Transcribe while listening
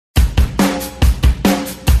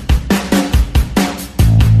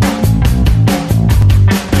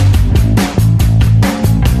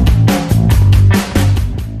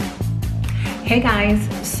Hey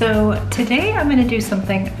guys, so today I'm going to do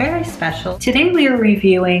something very special. Today we are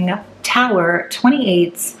reviewing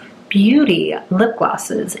TOWER28's Beauty lip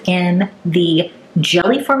glosses in the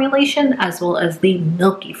jelly formulation as well as the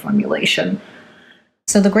milky formulation.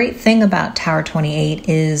 So the great thing about TOWER28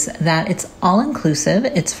 is that it's all-inclusive,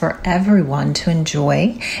 it's for everyone to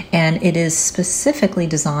enjoy, and it is specifically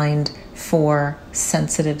designed for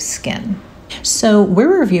sensitive skin. So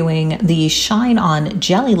we're reviewing the Shineon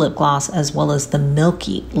Jelly Lip Gloss as well as the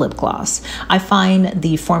Milky Lip Gloss. I find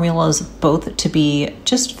the formulas both to be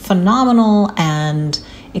just phenomenal and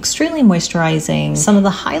extremely moisturizing. Some of the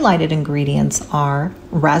highlighted ingredients are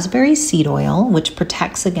raspberry seed oil, which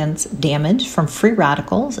protects against damage from free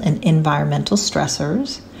radicals and environmental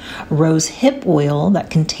stressors, rose hip oil that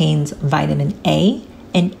contains vitamin A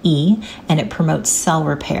and E, and it promotes cell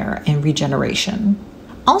repair and regeneration.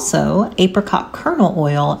 Also, apricot kernel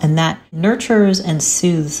oil, and that nurtures and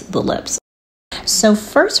soothes the lips. So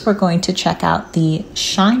first we're going to check out the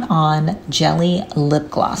Shine On Jelly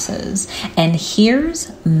Lip Glosses. And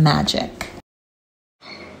here's magic.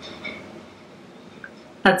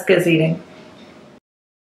 That's good eating.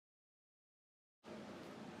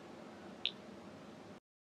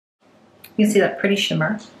 You see that pretty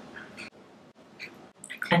shimmer?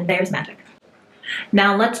 And there's magic.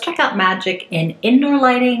 Now let's check out magic in indoor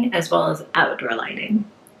lighting as well as outdoor lighting.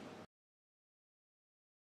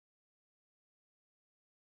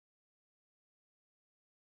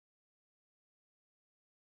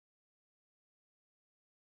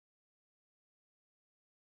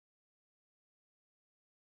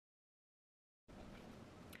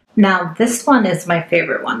 Now this one is my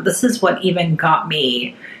favorite one. This is what even got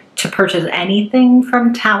me to purchase anything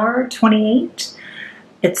from TOWER28.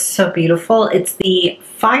 It's so beautiful. It's the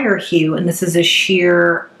Fire Hue, and this is a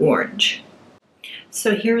sheer orange.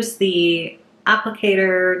 So here's the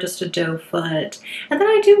applicator, just a doe foot. And then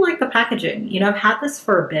I do like the packaging. You know, I've had this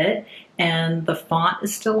for a bit and the font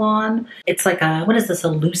is still on. It's like a, what is this, a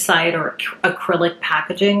lucite or acrylic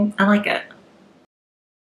packaging? I like it.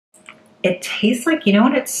 It tastes like, you know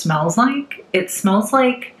what it smells like? It smells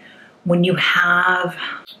like when you have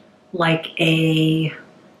like a,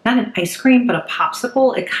 not an ice cream, but a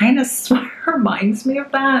popsicle. It kind of reminds me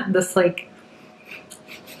of that. This like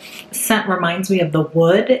scent reminds me of the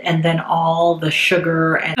wood and then all the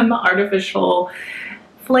sugar and the artificial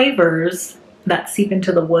flavors that seep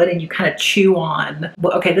into the wood and you kind of chew on.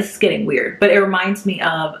 Well, okay, this is getting weird, but it reminds me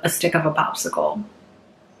of a stick of a popsicle.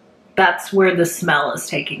 That's where the smell is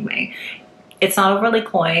taking me. It's not overly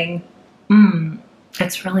cloying.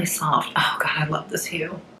 It's really soft. Oh God, I love this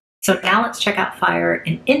hue. So now let's check out fire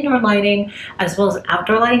in indoor lighting as well as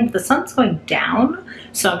outdoor lighting. The sun's going down,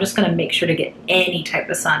 so I'm just gonna make sure to get any type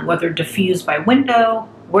of sun, whether diffused by window.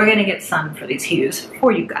 We're gonna get sun for these hues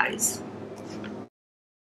for you guys.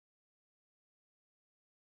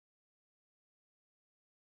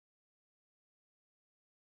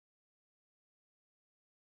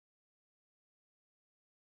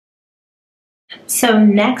 So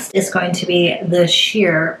next is going to be the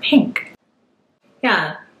sheer pink.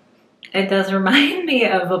 Yeah, it does remind me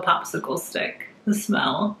of a popsicle stick, the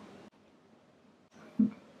smell.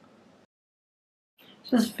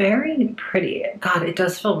 Just very pretty. God, it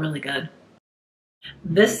does feel really good.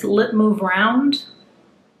 This lip move round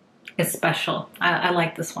is special. I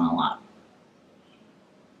like this one a lot.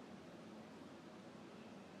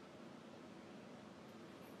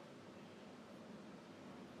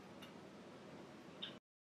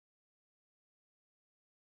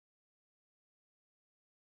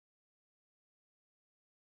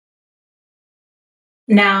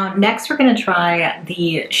 Now, next we're gonna try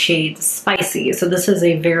the shade Spicy. So this is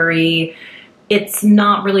a very, it's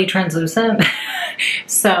not really translucent.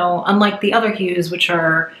 So unlike the other hues, which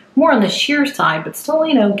are more on the sheer side, but still,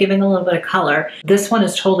 you know, giving a little bit of color, this one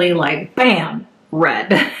is totally like, bam,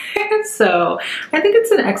 red. So I think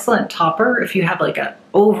it's an excellent topper if you have like a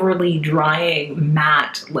overly drying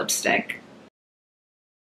matte lipstick.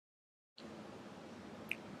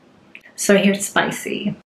 So here's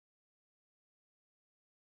Spicy.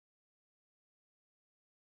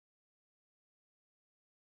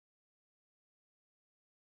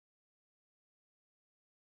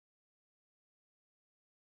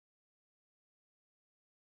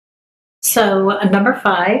 So number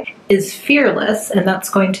 5 is Fearless, and that's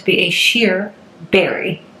going to be a sheer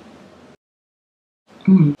berry.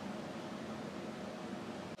 Actually,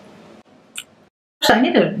 I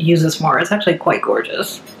need to use this more. It's actually quite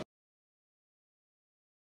gorgeous.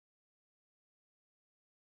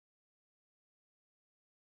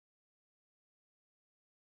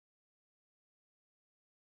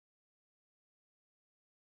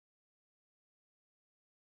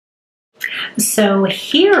 So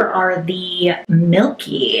here are the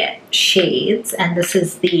milky shades, and this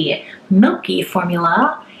is the milky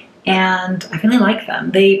formula, and I really like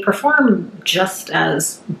them. They perform just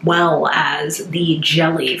as well as the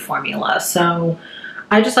jelly formula. So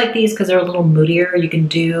I just like these because they're a little moodier. You can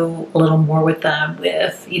do a little more with them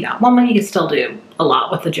with, you know, well, you can still do a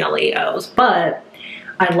lot with the jelly O's, but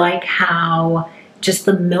I like how just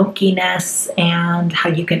the milkiness and how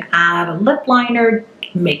you can add a lip liner,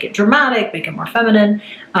 make it dramatic, make it more feminine.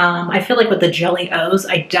 I feel like with the jelly O's,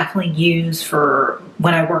 I definitely use for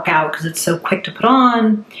when I work out because it's so quick to put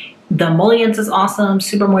on. The emollients is awesome,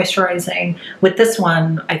 super moisturizing. With this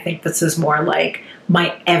one, I think this is more like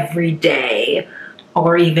my everyday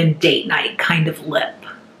or even date night kind of lip.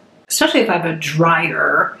 Especially if I have a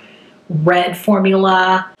drier red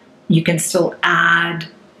formula, you can still add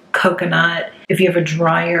coconut. If you have a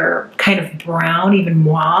drier kind of brown, even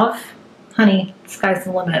mauve, honey, sky's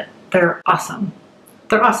the limit. They're awesome.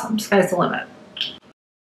 They're awesome, sky's the limit.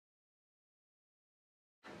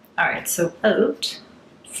 All right, so oat.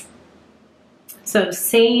 So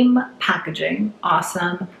same packaging,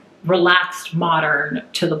 awesome, relaxed, modern,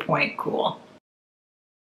 to the point, cool.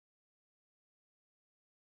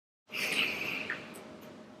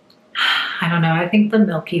 I don't know, I think the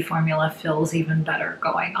milky formula feels even better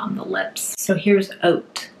going on the lips. So here's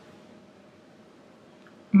oat.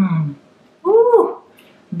 Ooh,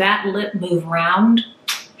 that lip move round,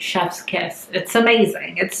 chef's kiss. It's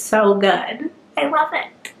amazing, it's so good. I love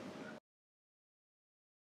it.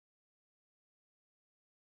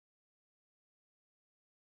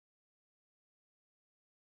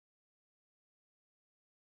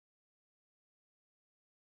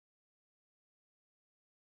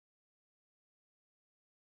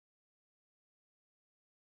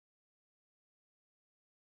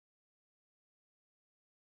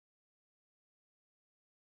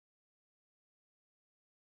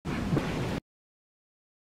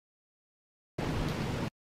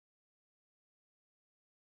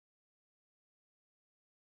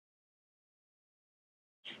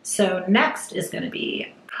 So next is going to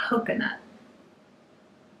be coconut.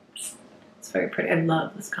 It's very pretty. I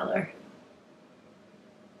love this color.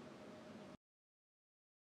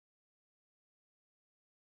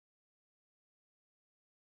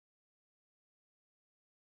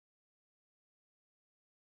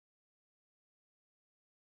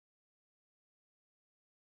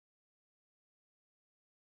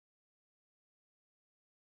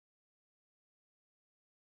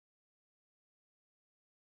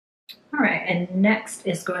 All right, and next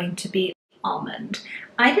is going to be almond.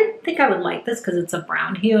 I didn't think I would like this because it's a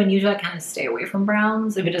brown hue, and usually I kind of stay away from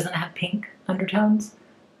browns if it doesn't have pink undertones,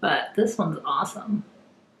 but this one's awesome.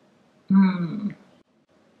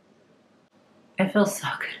 It feels so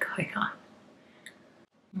good going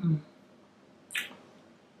on.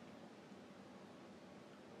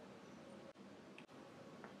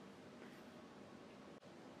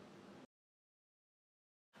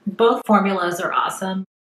 Both formulas are awesome.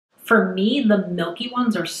 For me, the milky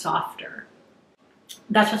ones are softer.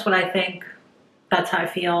 That's just what I think. That's how I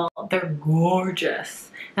feel. They're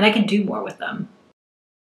gorgeous, and I can do more with them.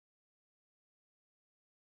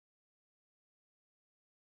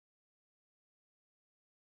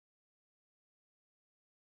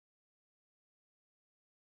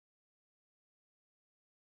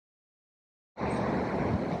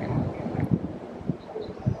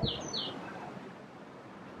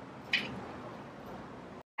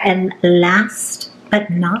 And last but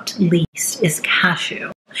not least is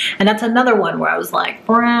cashew. And that's another one where I was like,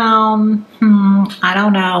 brown, I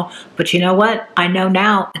don't know. But you know what? I know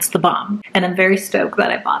now it's the bomb. And I'm very stoked that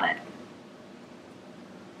I bought it.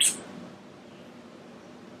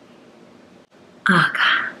 Ah,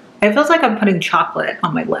 God. It feels like I'm putting chocolate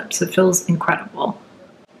on my lips. It feels incredible.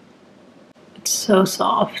 It's so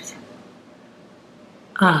soft.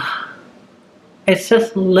 Ah, it's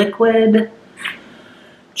just liquid,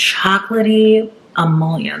 chocolatey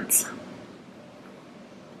emollients.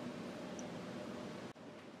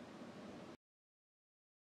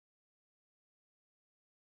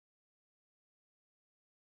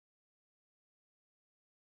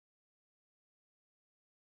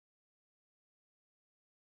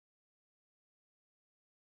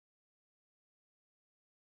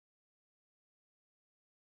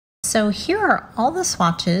 So here are all the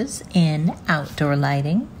swatches in outdoor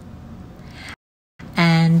lighting.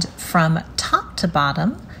 And from top to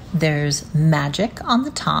bottom, there's Magic on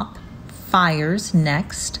the top, Fires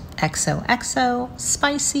next, XOXO,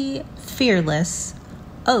 Spicy, Fearless,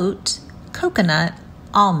 Oat, Coconut,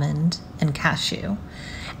 Almond, and Cashew.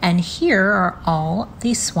 And here are all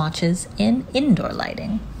the swatches in indoor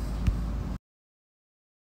lighting.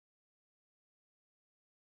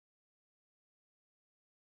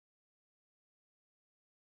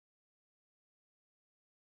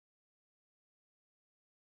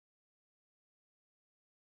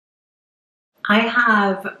 I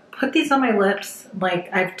have put these on my lips, like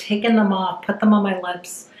I've taken them off, put them on my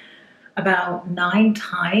lips about 9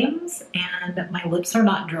 times, and my lips are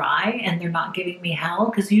not dry and they're not giving me hell,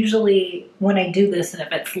 because usually when I do this and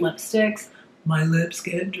if it's lipsticks, my lips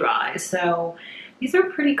get dry. So these are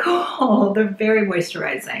pretty cool. They're very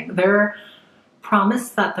moisturizing. Their promise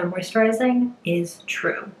that they're moisturizing is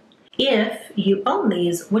true. If you own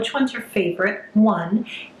these, which one's your favorite one?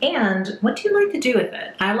 And what do you like to do with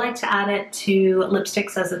it? I like to add it to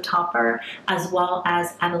lipsticks as a topper, as well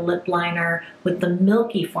as add a lip liner with the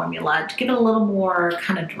milky formula to give it a little more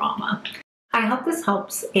kind of drama. I hope this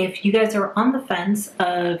helps. If you guys are on the fence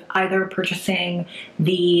of either purchasing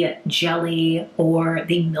the jelly or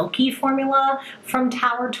the milky formula from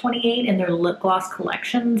TOWER28 in their lip gloss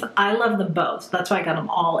collections, I love them both. That's why I got them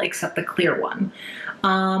all except the clear one.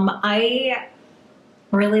 I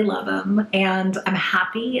really love them, and I'm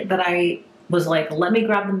happy that I was like, let me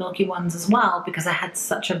grab the milky ones as well, because I had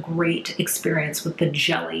such a great experience with the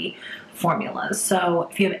jelly formulas. So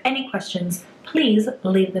if you have any questions, please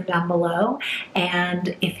leave them down below.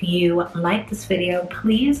 And if you like this video,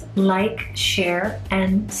 please like, share,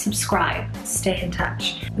 and subscribe. Stay in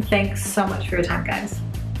touch. Thanks so much for your time, guys.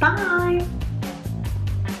 Bye.